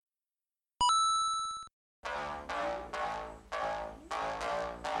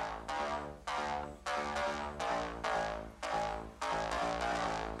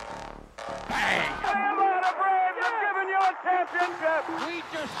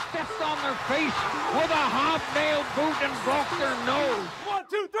chest on their face with a hobnail boot and broke their nose. 1,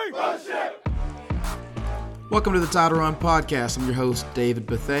 2, 3, push it! Welcome to the Title Run Podcast. I'm your host, David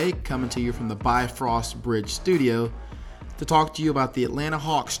Bethea, coming to you from the Bifrost Bridge studio to talk to you about the Atlanta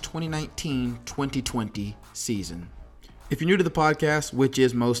Hawks 2019-2020 season. If you're new to the podcast, which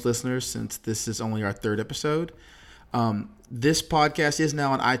is most listeners since this is only our third episode, this podcast is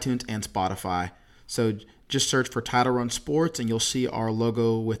now on iTunes and Spotify. So just search for Title Run Sports and you'll see our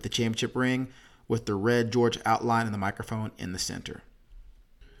logo with the championship ring with the red Georgia outline and the microphone in the center.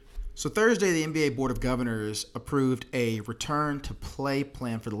 So Thursday, the NBA Board of Governors approved a return to play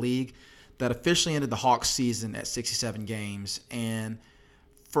plan for the league that officially ended the Hawks season at 67 games. And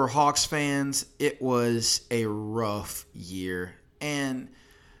for Hawks fans, it was a rough year. And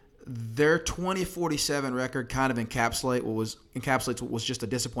their 20-47 record kind of encapsulates what was just a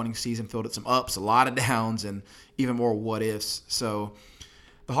disappointing season filled with some ups, a lot of downs, and even more what ifs. So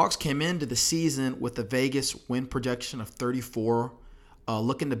the Hawks came into the season with a Vegas win projection of 34,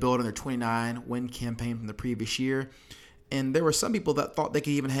 looking to build on their 29 win campaign from the previous year. And there were some people that thought they could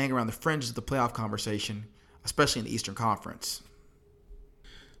even hang around the fringes of the playoff conversation, especially in the Eastern Conference.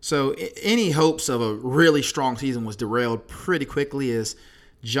 So any hopes of a really strong season was derailed pretty quickly as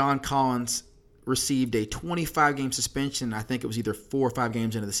John Collins received a 25-game suspension. I think it was either 4 or 5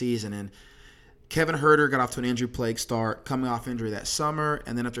 games into the season. And Kevin Huerter got off to an injury-plagued start, coming off injury that summer.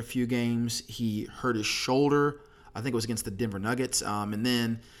 And then after a few games, he hurt his shoulder. I think it was against the Denver Nuggets. And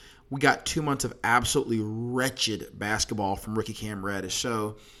then we got 2 months of absolutely wretched basketball from rookie Cam Reddish.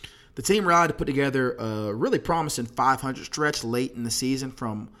 So the team rallied to put together a really promising 500 stretch late in the season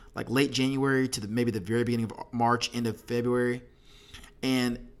from like late January to maybe the very beginning of March, end of February.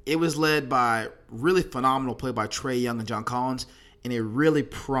 And it was led by really phenomenal play by Trae Young and John Collins and a really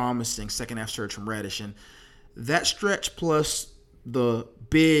promising second-half surge from Reddish. And that stretch plus the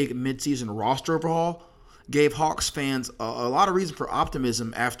big midseason roster overhaul gave Hawks fans a lot of reason for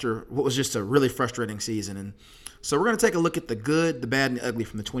optimism after what was just a really frustrating season. And so we're going to take a look at the good, the bad, and the ugly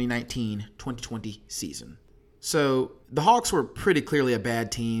from the 2019-2020 season. So the Hawks were pretty clearly a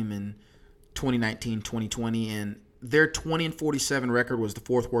bad team in 2019-2020, and their 20-47 record was the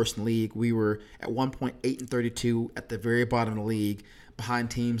fourth worst in the league. We were at one point 8-32 at the very bottom of the league, behind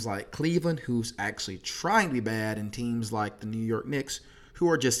teams like Cleveland, who's actually trying to be bad, and teams like the New York Knicks, who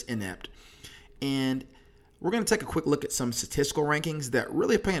are just inept. And we're going to take a quick look at some statistical rankings that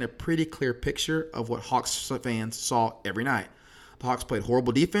really paint a pretty clear picture of what Hawks fans saw every night. The Hawks played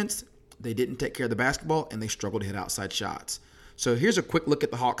horrible defense, they didn't take care of the basketball, and they struggled to hit outside shots. So here's a quick look at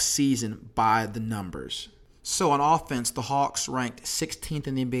the Hawks season by the numbers. So on offense, the Hawks ranked 16th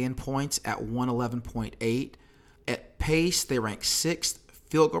in the NBA in points at 111.8. At pace, they ranked 6th.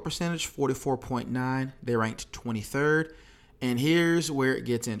 Field goal percentage, 44.9. They ranked 23rd. And here's where it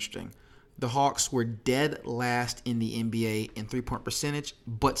gets interesting. The Hawks were dead last in the NBA in three-point percentage,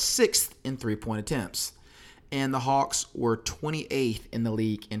 but 6th in three-point attempts. And the Hawks were 28th in the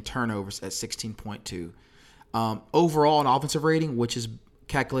league in turnovers at 16.2. Overall, an offensive rating, which is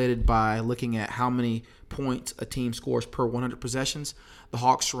calculated by looking at how many points a team scores per 100 possessions, the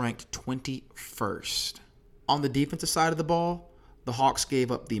Hawks ranked 21st. On the defensive side of the ball, the Hawks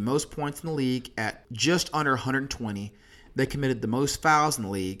gave up the most points in the league at just under 120. They committed the most fouls in the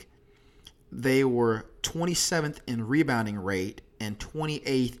league. They were 27th in rebounding rate and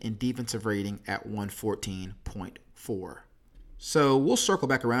 28th in defensive rating at 114.4. So we'll circle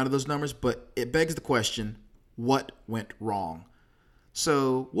back around to those numbers, but it begs the question, what went wrong?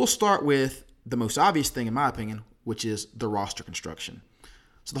 So we'll start with the most obvious thing, in my opinion, which is the roster construction.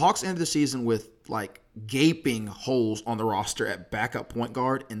 So the Hawks ended the season with like gaping holes on the roster at backup point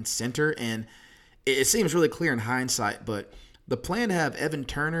guard and center, and it seems really clear in hindsight, but the plan to have Evan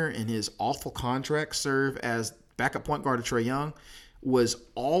Turner and his awful contract serve as backup point guard to Trae Young was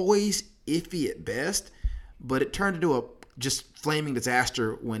always iffy at best, but it turned into a just flaming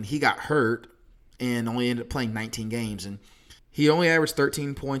disaster when he got hurt and only ended up playing 19 games. And he only averaged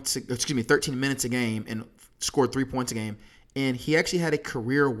 13 minutes a game and scored 3 points a game. And he actually had a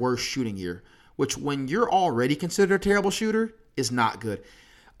career worst shooting year, which when you're already considered a terrible shooter is not good.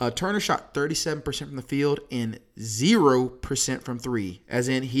 Turner shot 37% from the field and 0% from three, as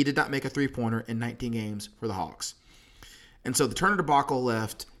in he did not make a three-pointer in 19 games for the Hawks. And so the Turner debacle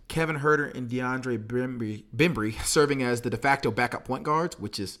left Kevin Huerter and DeAndre Bembry serving as the de facto backup point guards,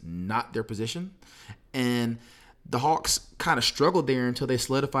 which is not their position. And the Hawks kind of struggled there until they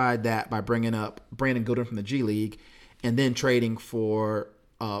solidified that by bringing up Brandon Goodwin from the G League and then trading for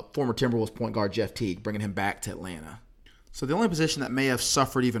former Timberwolves point guard Jeff Teague, bringing him back to Atlanta. So the only position that may have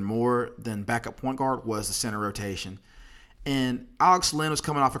suffered even more than backup point guard was the center rotation. And Alex Len was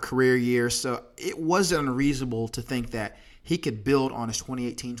coming off a career year, so it wasn't unreasonable to think that he could build on his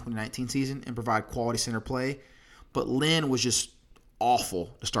 2018-2019 season and provide quality center play. But Len was just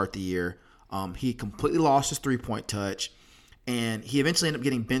awful to start the year. He completely lost his three-point touch, and he eventually ended up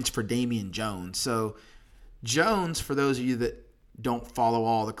getting benched for Damian Jones. So Jones, for those of you that don't follow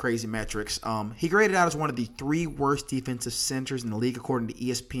all the crazy metrics, he graded out as one of the 3 worst defensive centers in the league according to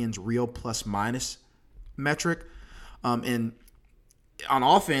ESPN's Real Plus Minus metric. And on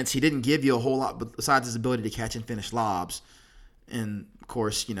offense, he didn't give you a whole lot besides his ability to catch and finish lobs. And, of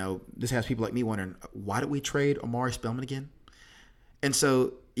course, this has people like me wondering, why did we trade Omari Spellman again? And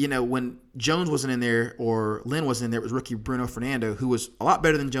so, when Jones wasn't in there or Len wasn't in there, it was rookie Bruno Fernando, who was a lot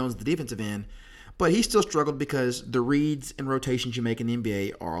better than Jones at the defensive end. But he still struggled because the reads and rotations you make in the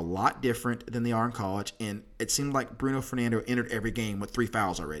NBA are a lot different than they are in college. And it seemed like Bruno Fernando entered every game with 3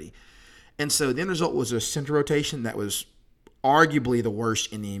 fouls already. And so the end result was a center rotation that was arguably the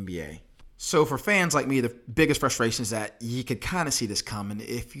worst in the NBA. So for fans like me, the biggest frustration is that you could kind of see this coming.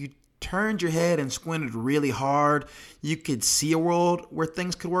 If you turned your head and squinted really hard, you could see a world where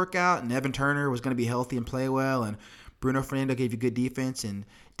things could work out and Evan Turner was going to be healthy and play well, and Bruno Fernando gave you good defense, and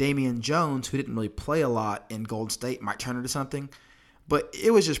Damian Jones, who didn't really play a lot in Golden State, might turn into something. But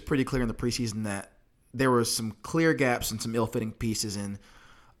it was just pretty clear in the preseason that there were some clear gaps and some ill-fitting pieces. And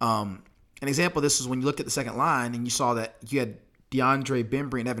an example of this is when you looked at the second line and you saw that you had DeAndre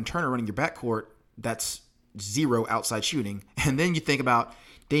Bembry and Evan Turner running your backcourt. That's 0 outside shooting. And then you think about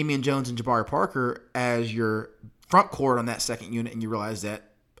Damian Jones and Jabari Parker as your front court on that second unit, and you realize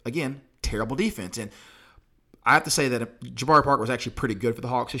that, again, terrible defense. And I have to say that Jabari Parker was actually pretty good for the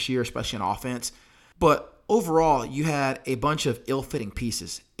Hawks this year, especially on offense. But overall, you had a bunch of ill-fitting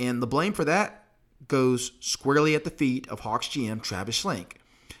pieces. And the blame for that goes squarely at the feet of Hawks GM Travis Schlenk.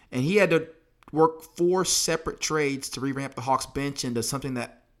 And he had to work 4 separate trades to revamp the Hawks bench into something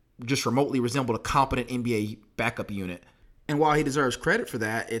that just remotely resembled a competent NBA backup unit. And while he deserves credit for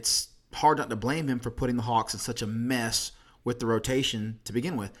that, it's hard not to blame him for putting the Hawks in such a mess with the rotation to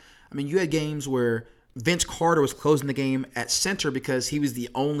begin with. I mean, you had games where Vince Carter was closing the game at center because he was the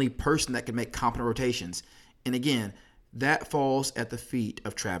only person that could make competent rotations. And again, that falls at the feet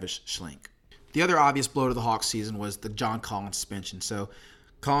of Travis Schlenk. The other obvious blow to the Hawks season was the John Collins suspension. So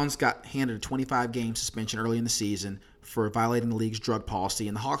Collins got handed a 25-game suspension early in the season for violating the league's drug policy,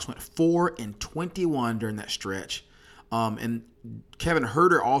 and the Hawks went 4-21 during that stretch. And Kevin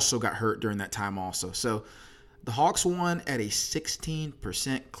Huerter also got hurt during that time also. So the Hawks won at a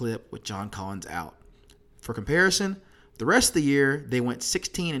 16% clip with John Collins out. For comparison, the rest of the year, they went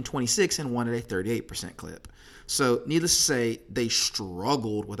 16-26 and won at a 38% clip. So needless to say, they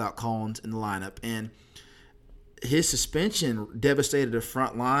struggled without Collins in the lineup. And his suspension devastated a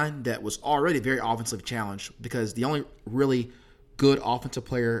front line that was already very offensively challenged because the only really good offensive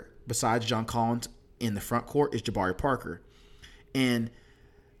player besides John Collins in the front court is Jabari Parker. And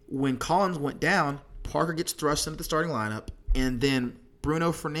when Collins went down, Parker gets thrust into the starting lineup, and then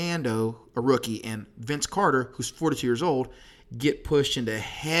Bruno Fernando, a rookie, and Vince Carter, who's 42 years old, get pushed into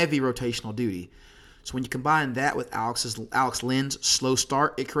heavy rotational duty. So when you combine that with Alex Len's slow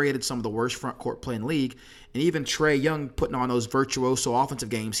start, it created some of the worst front court play in the league. And even Trae Young, putting on those virtuoso offensive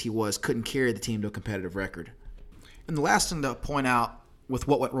games couldn't carry the team to a competitive record. And the last thing to point out with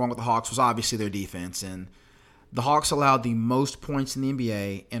what went wrong with the Hawks was obviously their defense. And the Hawks allowed the most points in the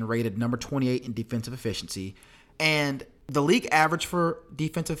NBA and rated number 28 in defensive efficiency. And the league average for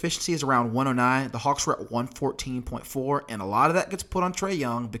defensive efficiency is around 109. The Hawks were at 114.4, and a lot of that gets put on Trae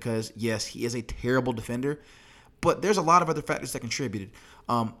Young because, yes, he is a terrible defender, but there's a lot of other factors that contributed.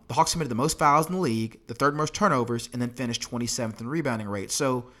 The Hawks committed the most fouls in the league, the 3rd most turnovers, and then finished 27th in rebounding rate.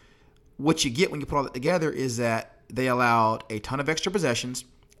 So what you get when you put all that together is that they allowed a ton of extra possessions,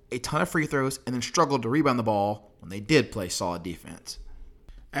 a ton of free throws, and then struggled to rebound the ball when they did play solid defense.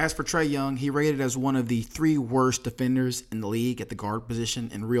 As for Trae Young, he rated as one of the 3 worst defenders in the league at the guard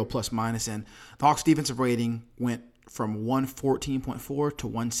position in real plus minus, and the Hawks' defensive rating went from 114.4 to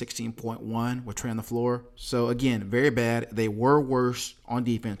 116.1 with Trae on the floor. So again, very bad. They were worse on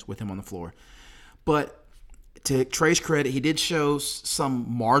defense with him on the floor. But to Trae's credit, he did show some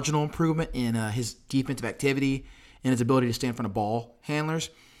marginal improvement in his defensive activity and his ability to stand in front of ball handlers.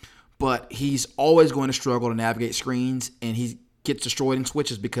 But he's always going to struggle to navigate screens, and he gets destroyed in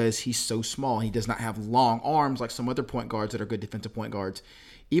switches because he's so small. He does not have long arms like some other point guards that are good defensive point guards.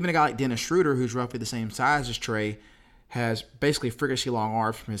 Even a guy like Dennis Schroeder, who's roughly the same size as Trae, has basically freakishly long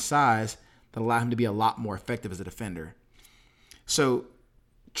arms from his size that allow him to be a lot more effective as a defender. So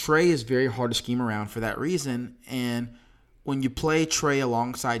Trae is very hard to scheme around for that reason, and when you play Trae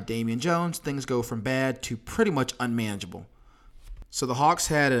alongside Damian Jones, things go from bad to pretty much unmanageable. So the Hawks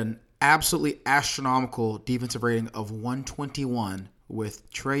had an absolutely astronomical defensive rating of 121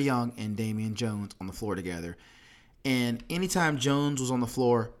 with Trae Young and Damian Jones on the floor together. And anytime Jones was on the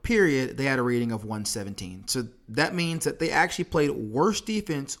floor, period, they had a rating of 117. So that means that they actually played worse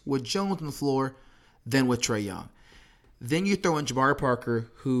defense with Jones on the floor than with Trae Young. Then you throw in Jabari Parker,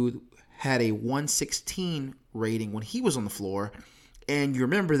 who had a 116 rating when he was on the floor. And you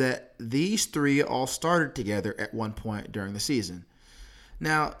remember that these three all started together at one point during the season.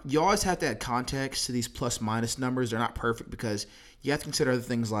 Now, you always have to add context to these plus-minus numbers. They're not perfect because you have to consider other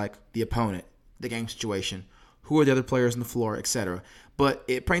things like the opponent, the game situation, who are the other players on the floor, etc. But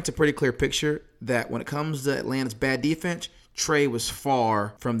it paints a pretty clear picture that when it comes to Atlanta's bad defense, Trae was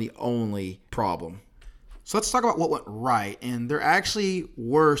far from the only problem. So let's talk about what went right. And there actually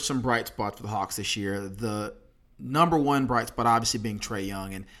were some bright spots for the Hawks this year. The number one bright spot obviously being Trae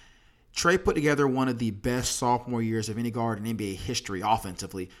Young. And Trae put together one of the best sophomore years of any guard in NBA history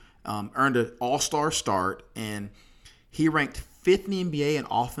offensively. Earned an all-star start, and he ranked 5th in the NBA in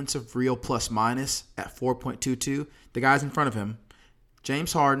offensive real plus-minus at 4.22. The guys in front of him,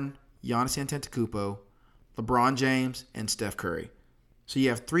 James Harden, Giannis Antetokounmpo, LeBron James, and Steph Curry. So you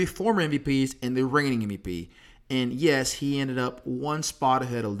have 3 former MVPs and the reigning MVP. And yes, he ended up one spot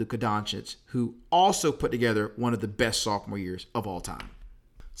ahead of Luka Doncic, who also put together one of the best sophomore years of all time.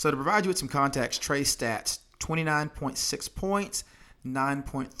 So to provide you with some context, Trae's stats: 29.6 points,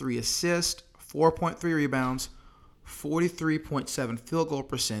 9.3 assists, 4.3 rebounds, 43.7 field goal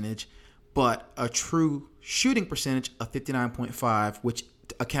percentage, but a true shooting percentage of 59.5, which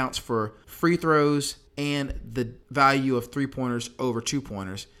accounts for free throws and the value of three-pointers over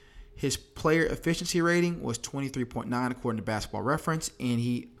two-pointers. His player efficiency rating was 23.9 according to Basketball Reference, and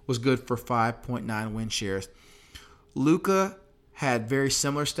he was good for 5.9 win shares. Luka had very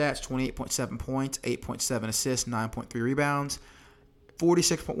similar stats: 28.7 points, 8.7 assists, 9.3 rebounds,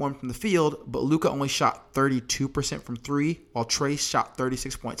 46.1 from the field, but Luka only shot 32% from three, while Trae shot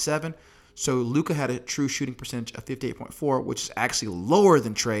 36.7. So Luka had a true shooting percentage of 58.4, which is actually lower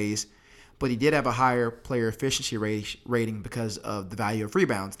than Trae's, but he did have a higher player efficiency rating because of the value of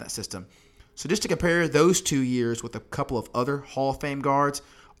rebounds in that system. So just to compare those 2 years with a couple of other Hall of Fame guards,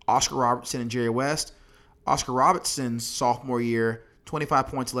 Oscar Robertson and Jerry West. Oscar Robertson's sophomore year, 25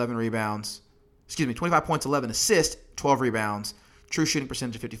 points, 11 assists, 12 rebounds, true shooting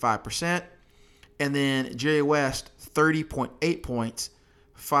percentage of 55%. And then Jerry West, 30.8 points,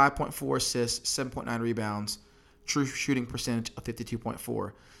 5.4 assists, 7.9 rebounds, true shooting percentage of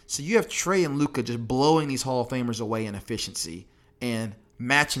 52.4. So you have Trae and Luka just blowing these Hall of Famers away in efficiency and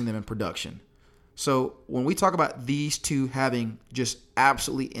matching them in production. So when we talk about these two having just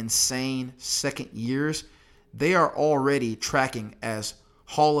absolutely insane second years, they are already tracking as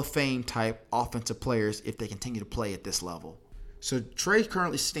Hall of Fame type offensive players if they continue to play at this level. So Trae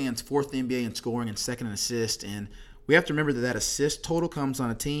currently stands 4th in the NBA in scoring and 2nd in assists, and we have to remember that assist total comes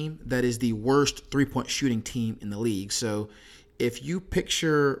on a team that is the worst three-point shooting team in the league. So if you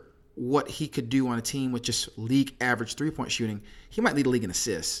picture what he could do on a team with just league average three-point shooting, he might lead the league in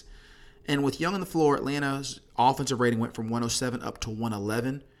assists. And with Young on the floor, Atlanta's offensive rating went from 107 up to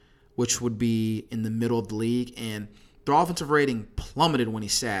 111, which would be in the middle of the league. And their offensive rating plummeted when he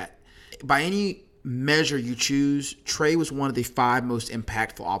sat. By any measure you choose, Trae was one of the 5 most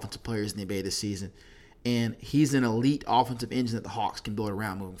impactful offensive players in the NBA this season. And he's an elite offensive engine that the Hawks can build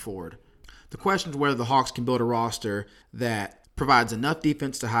around moving forward. The question is whether the Hawks can build a roster that provides enough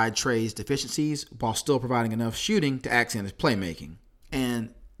defense to hide Trae's deficiencies while still providing enough shooting to accent his playmaking.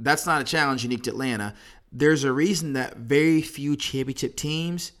 And that's not a challenge unique to Atlanta. There's a reason that very few championship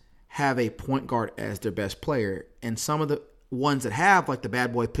teams have a point guard as their best player. And some of the ones that have, like the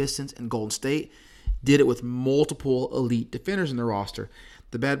Bad Boy Pistons and Golden State, did it with multiple elite defenders in their roster.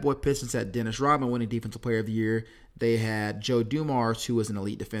 The Bad Boy Pistons had Dennis Rodman winning Defensive Player of the Year. They had Joe Dumars, who was an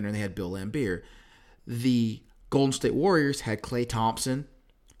elite defender, and they had Bill Laimbeer. The Golden State Warriors had Klay Thompson,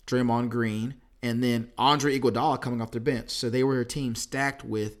 Draymond Green, and then Andre Iguodala coming off their bench. So they were a team stacked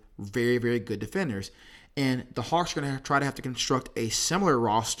with very, very good defenders. And the Hawks are going to try to have to construct a similar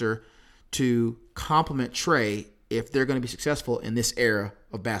roster to complement Trae if they're going to be successful in this era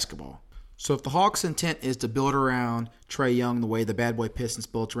of basketball. So if the Hawks' intent is to build around Trae Young the way the Bad Boy Pistons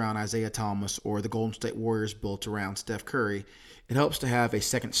built around Isaiah Thomas or the Golden State Warriors built around Steph Curry, it helps to have a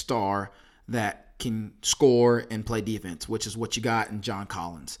second star that can score and play defense, which is what you got in John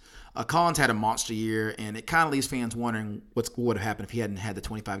Collins. Collins had a monster year, and it kind of leaves fans wondering what would have happened if he hadn't had the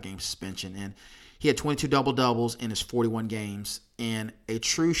 25-game suspension. And he had 22 double-doubles in his 41 games and a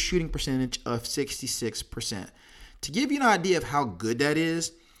true shooting percentage of 66%. To give you an idea of how good that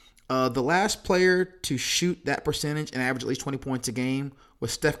is, The last player to shoot that percentage and average at least 20 points a game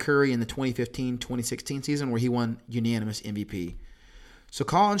was Steph Curry in the 2015-2016 season, where he won unanimous MVP. So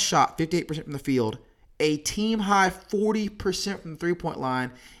Collins shot 58% from the field, a team-high 40% from the three-point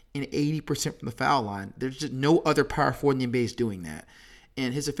line, and 80% from the foul line. There's just no other power forward in the NBA is doing that.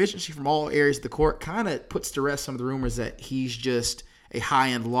 And his efficiency from all areas of the court kind of puts to rest some of the rumors that he's just a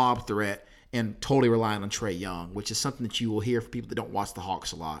high-end lob threat and totally relying on Trae Young, which is something that you will hear from people that don't watch the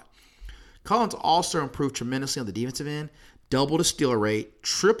Hawks a lot. Collins also improved tremendously on the defensive end, doubled his steal rate,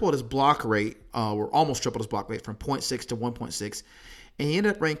 tripled his block rate, or almost tripled his block rate from 0.6 to 1.6, and he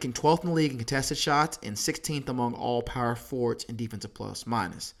ended up ranking 12th in the league in contested shots and 16th among all power forwards in defensive plus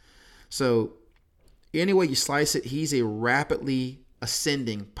minus. So any way you slice it, he's a rapidly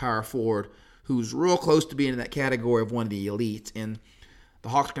ascending power forward who's real close to being in that category of one of the elites, and the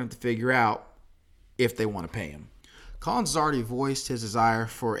Hawks are going to have to figure out if they want to pay him. Collins has already voiced his desire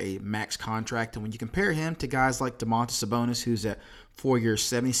for a max contract, and when you compare him to guys like Domantas Sabonis, who's at 4 years,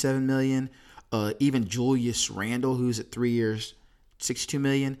 $77 million, even Julius Randle, who's at 3 years, $62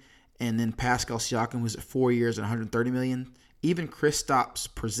 million, and then Pascal Siakam, who's at 4 years and $130 million, even Kristaps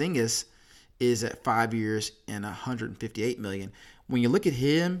Porzingis is at 5 years and $158 million. When you look at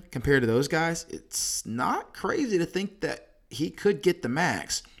him compared to those guys, it's not crazy to think that he could get the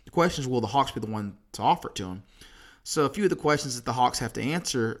max. The question is, will the Hawks be the one to offer it to him? So a few of the questions that the Hawks have to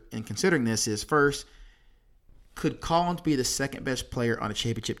answer in considering this is, first, could Collins be the second best player on a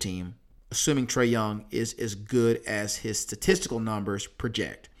championship team, assuming Trae Young is as good as his statistical numbers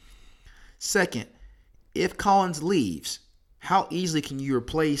project? Second, if Collins leaves, how easily can you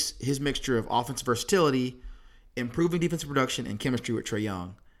replace his mixture of offensive versatility, improving defensive production, and chemistry with Trae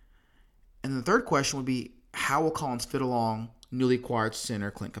Young? And the third question would be, how will Collins fit along newly acquired center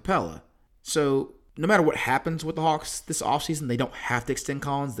Clint Capella? So no matter what happens with the Hawks this offseason, they don't have to extend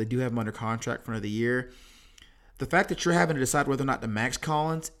Collins. They do have him under contract for another year. The fact that you're having to decide whether or not to max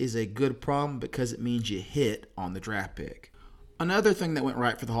Collins is a good problem because it means you hit on the draft pick. Another thing that went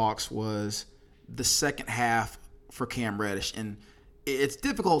right for the Hawks was the second half for Cam Reddish. And it's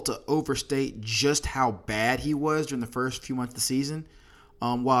difficult to overstate just how bad he was during the first few months of the season.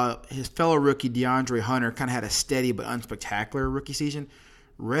 While his fellow rookie DeAndre Hunter kind of had a steady but unspectacular rookie season,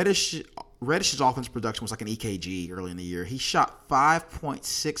 Reddish's offensive production was like an EKG early in the year. He shot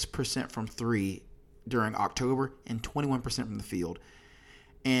 5.6% from three during October and 21% from the field.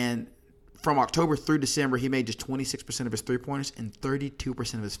 And from October through December, he made just 26% of his three-pointers and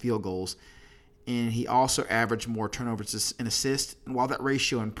 32% of his field goals. And he also averaged more turnovers and assists. And while that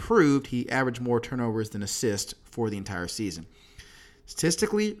ratio improved, he averaged more turnovers than assists for the entire season.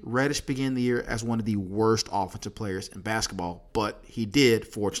 Statistically, Reddish began the year as one of the worst offensive players in basketball, but he did,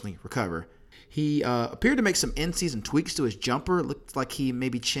 fortunately, recover. He appeared to make some in-season tweaks to his jumper. It looked like he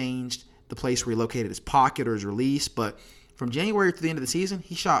maybe changed the place where he located his pocket or his release, but from January to the end of the season,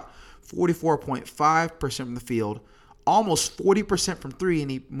 he shot 44.5% from the field, almost 40% from three,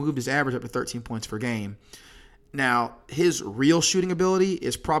 and he moved his average up to 13 points per game. Now, his real shooting ability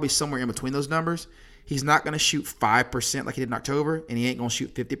is probably somewhere in between those numbers. He's not going to shoot 5% like he did in October, and he ain't going to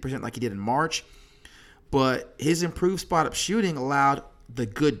shoot 50% like he did in March. But his improved spot-up shooting allowed the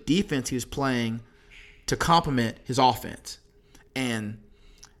good defense he was playing to complement his offense. And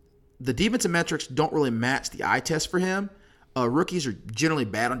the defensive metrics don't really match the eye test for him. Rookies are generally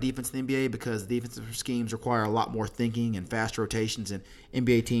bad on defense in the NBA because the defensive schemes require a lot more thinking and fast rotations, and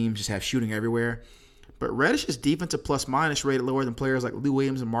NBA teams just have shooting everywhere. But Reddish's defensive plus-minus rated lower than players like Lou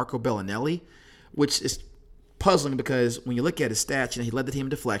Williams and Marco Bellinelli, which is puzzling because when you look at his stats, he led the team in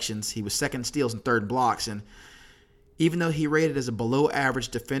deflections. He was second in steals and third in blocks. And even though he rated as a below-average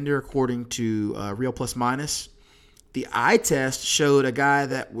defender according to Real Plus Minus, the eye test showed a guy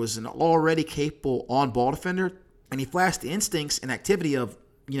that was an already capable on-ball defender, and he flashed the instincts and activity of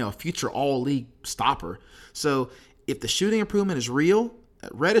a future all-league stopper. So if the shooting improvement is real,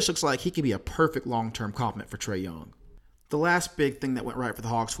 Reddish looks like he could be a perfect long-term complement for Trae Young. The last big thing that went right for the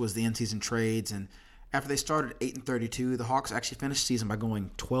Hawks was the in-season trades, and after they started 8-32, the Hawks actually finished the season by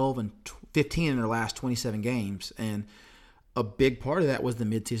going 12-15 in their last 27 games, and a big part of that was the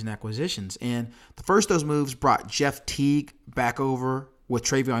midseason acquisitions. And the first of those moves brought Jeff Teague back over with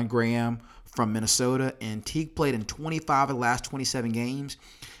Travion Graham from Minnesota, and Teague played in 25 of the last 27 games.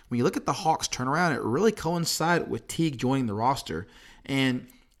 When you look at the Hawks turnaround, it really coincided with Teague joining the roster, and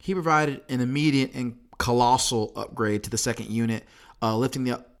he provided an immediate and colossal upgrade to the second unit, lifting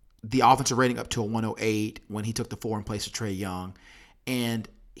the offensive rating up to a 108 when he took the floor in place of Trae Young. And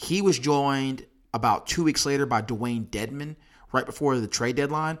he was joined about 2 weeks later by Dwayne Dedmon right before the trade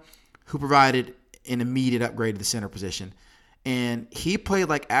deadline, who provided an immediate upgrade to the center position. And he played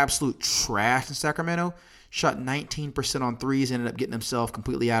like absolute trash in Sacramento, shot 19% on threes, ended up getting himself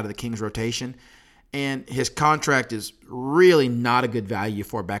completely out of the Kings rotation. And his contract is really not a good value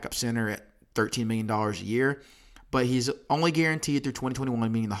for a backup center at $13 million a year. But he's only guaranteed through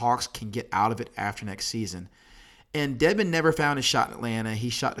 2021, meaning the Hawks can get out of it after next season. And Dedmon never found his shot in Atlanta. He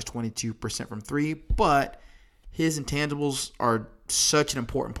shot to 22% from three, but his intangibles are such an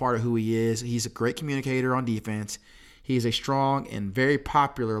important part of who he is. He's a great communicator on defense. He's a strong and very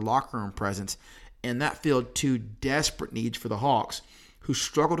popular locker room presence, and that filled two desperate needs for the Hawks, who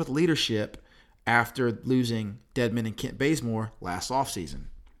struggled with leadership after losing Dedmon and Kent Bazemore last offseason.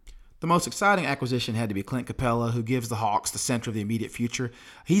 The most exciting acquisition had to be Clint Capella, who gives the Hawks the center of the immediate future.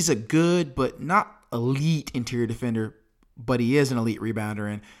 He's a good but not elite interior defender, but he is an elite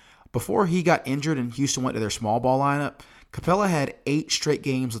rebounder. And before he got injured and Houston went to their small ball lineup, Capella had 8 straight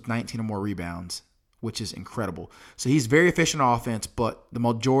games with 19 or more rebounds, which is incredible. So he's very efficient on offense, but the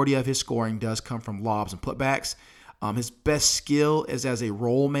majority of his scoring does come from lobs and putbacks. His best skill is as a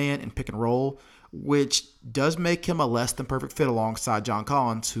roll man and pick and roll, which does make him a less than perfect fit alongside John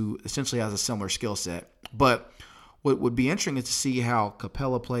Collins, who essentially has a similar skill set. But what would be interesting is to see how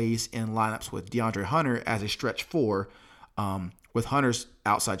Capella plays in lineups with DeAndre Hunter as a stretch 4, with Hunter's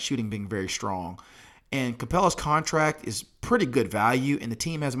outside shooting being very strong. And Capella's contract is pretty good value, and the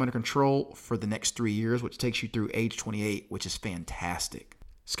team has him under control for the next 3 years, which takes you through age 28, which is fantastic.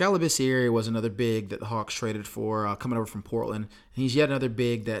 Skal Labissière was another big that the Hawks traded for, coming over from Portland. And he's yet another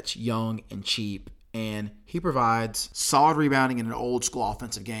big that's young and cheap, and he provides solid rebounding in an old-school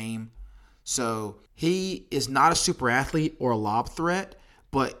offensive game. So he is not a super athlete or a lob threat,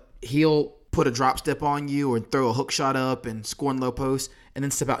 but he'll put a drop step on you or throw a hook shot up and score in low post and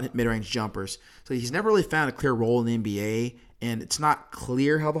then step out and hit mid-range jumpers. So he's never really found a clear role in the NBA, and it's not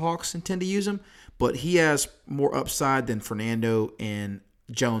clear how the Hawks intend to use him, but he has more upside than Fernando and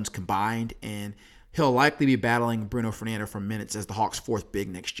Jones combined, and he'll likely be battling Bruno Fernando for minutes as the Hawks' 4th big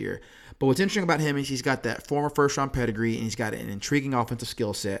next year. But what's interesting about him is he's got that former first-round pedigree, and he's got an intriguing offensive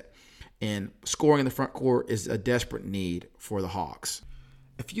skill set, and scoring in the front court is a desperate need for the Hawks.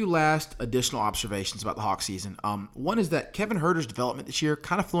 A few last additional observations about the Hawks season. One is that Kevin Huerter's development this year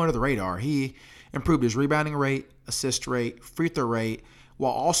kind of flew under the radar. He improved his rebounding rate, assist rate, free throw rate,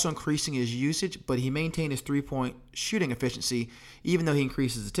 while also increasing his usage, but he maintained his three-point shooting efficiency even though he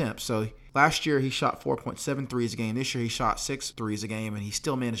increases attempts. So last year he shot 4.7 threes a game. This year he shot 6 threes a game, and he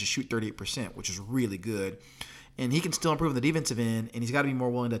still managed to shoot 38%, which is really good. And he can still improve on the defensive end, and he's got to be more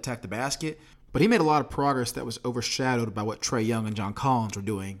willing to attack the basket. But he made a lot of progress that was overshadowed by what Trae Young and John Collins were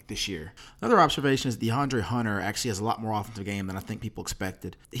doing this year. Another observation is DeAndre Hunter actually has a lot more offensive game than I think people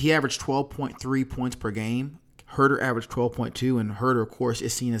expected. He averaged 12.3 points per game. Huerter averaged 12.2, and Huerter, of course,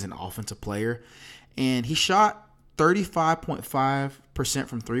 is seen as an offensive player. And he shot 35.5%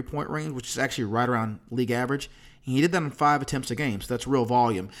 from three-point range, which is actually right around league average. And he did that on 5 attempts a game, so that's real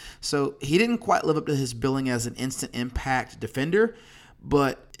volume. So he didn't quite live up to his billing as an instant impact defender,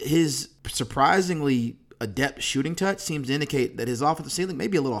 but his surprisingly adept shooting touch seems to indicate that his offensive ceiling may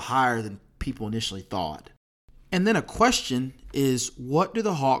be a little higher than people initially thought. And then a question is, what do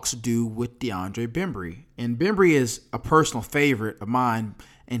the Hawks do with DeAndre Bembry? And Bembry is a personal favorite of mine,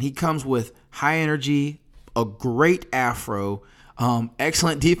 and he comes with high energy, a great afro,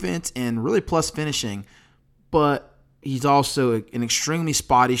 excellent defense, and really plus finishing. But he's also an extremely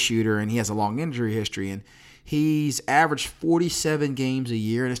spotty shooter, and he has a long injury history. And he's averaged 47 games a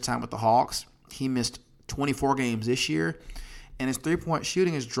year in his time with the Hawks. He missed 24 games this year, and his three-point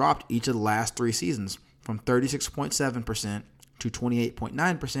shooting has dropped each of the last 3 seasons, from 36.7% to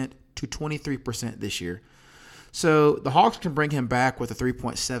 28.9% to 23% this year. So the Hawks can bring him back with a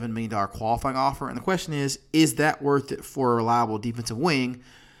 $3.7 million qualifying offer. And the question is that worth it for a reliable defensive wing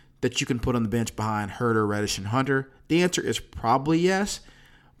that you can put on the bench behind Huerter, Reddish, and Hunter? The answer is probably yes.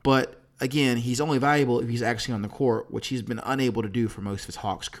 But again, he's only valuable if he's actually on the court, which he's been unable to do for most of his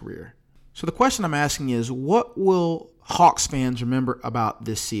Hawks career. So the question I'm asking is, what will Hawks fans remember about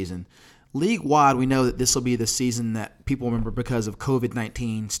this season? League-wide, we know that this will be the season that people remember because of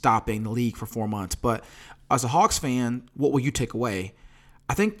COVID-19 stopping the league for 4 months. But as a Hawks fan, what will you take away?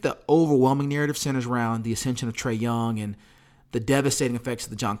 I think the overwhelming narrative centers around the ascension of Trae Young and the devastating effects of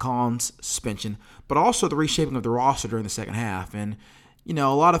the John Collins suspension, but also the reshaping of the roster during the second half. And, you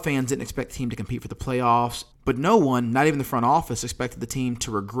know, a lot of fans didn't expect the team to compete for the playoffs, but no one, not even the front office, expected the team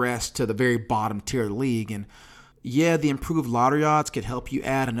to regress to the very bottom tier of the league. And Yeah, the improved lottery odds could help you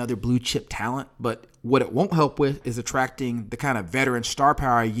add another blue chip talent, but what it won't help with is attracting the kind of veteran star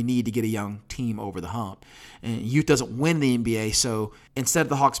power you need to get a young team over the hump. And youth doesn't win the NBA, so instead of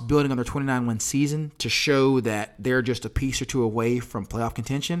the Hawks building on their 29-win season to show that they're just a piece or two away from playoff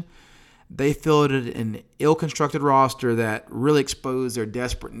contention, they fielded an ill-constructed roster that really exposed their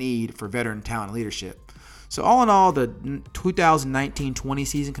desperate need for veteran talent and leadership. So all in all, the 2019-20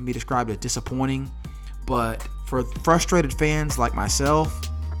 season can be described as disappointing, but for frustrated fans like myself,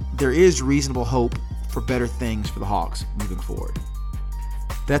 there is reasonable hope for better things for the Hawks moving forward.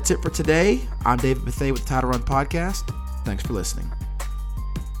 That's it for today. I'm David Bethea with the Title Run Podcast. Thanks for listening.